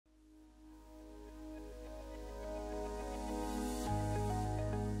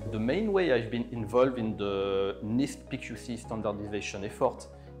The main way I've been involved in the NIST PQC standardization effort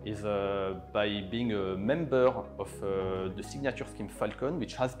is by being a member of the signature scheme Falcon,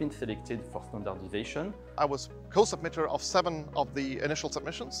 which has been selected for standardization. I was co-submitter of 7 of the initial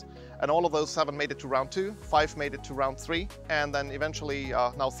submissions, and all of those 7 made it to round 2, 5 made it to round 3, and then eventually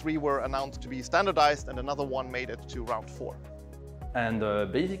now 3 were announced to be standardized, and another 1 made it to round 4. And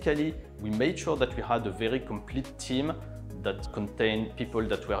basically, we made sure that we had a very complete team that contained people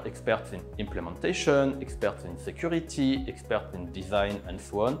that were experts in implementation, experts in security, experts in design, and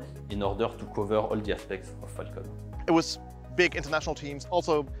so on, in order to cover all the aspects of Falcon. It was big international teams,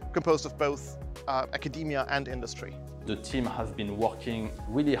 also composed of both academia and industry. The team has been working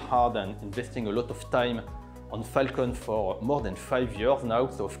really hard and investing a lot of time on Falcon for more than 5 years now,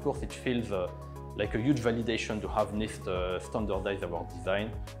 so of course it feels like a huge validation to have NIST standardize our design.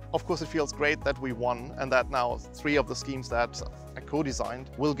 Of course, it feels great that we won and that now 3 of the schemes that I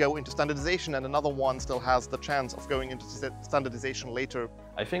co-designed will go into standardization, and another 1 still has the chance of going into standardization later.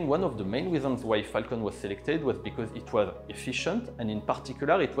 I think one of the main reasons why Falcon was selected was because it was efficient, and in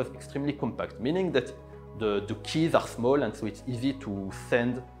particular it was extremely compact, meaning that the keys are small and so it's easy to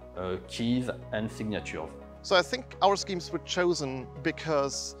send keys and signatures. So I think our schemes were chosen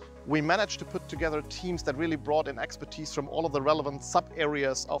because we managed to put together teams that really brought in expertise from all of the relevant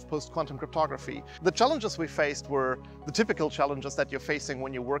sub-areas of post-quantum cryptography. The challenges we faced were the typical challenges that you're facing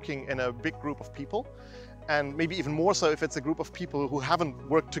when you're working in a big group of people, and maybe even more so if it's a group of people who haven't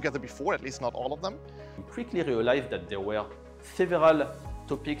worked together before, at least not all of them. We quickly realized that there were several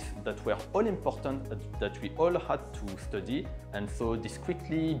topics that were all important, that we all had to study, and so this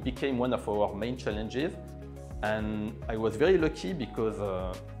quickly became one of our main challenges. And I was very lucky because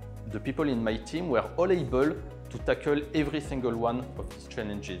the people in my team were all able to tackle every single one of these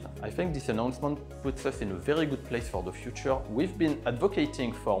challenges. I think this announcement puts us in a very good place for the future. We've been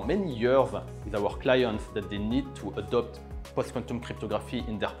advocating for many years with our clients that they need to adopt post-quantum cryptography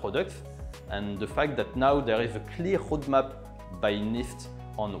in their products, and the fact that now there is a clear roadmap by NIST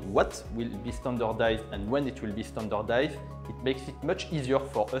on what will be standardized and when it will be standardized, it makes it much easier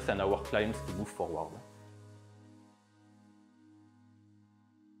for us and our clients to move forward.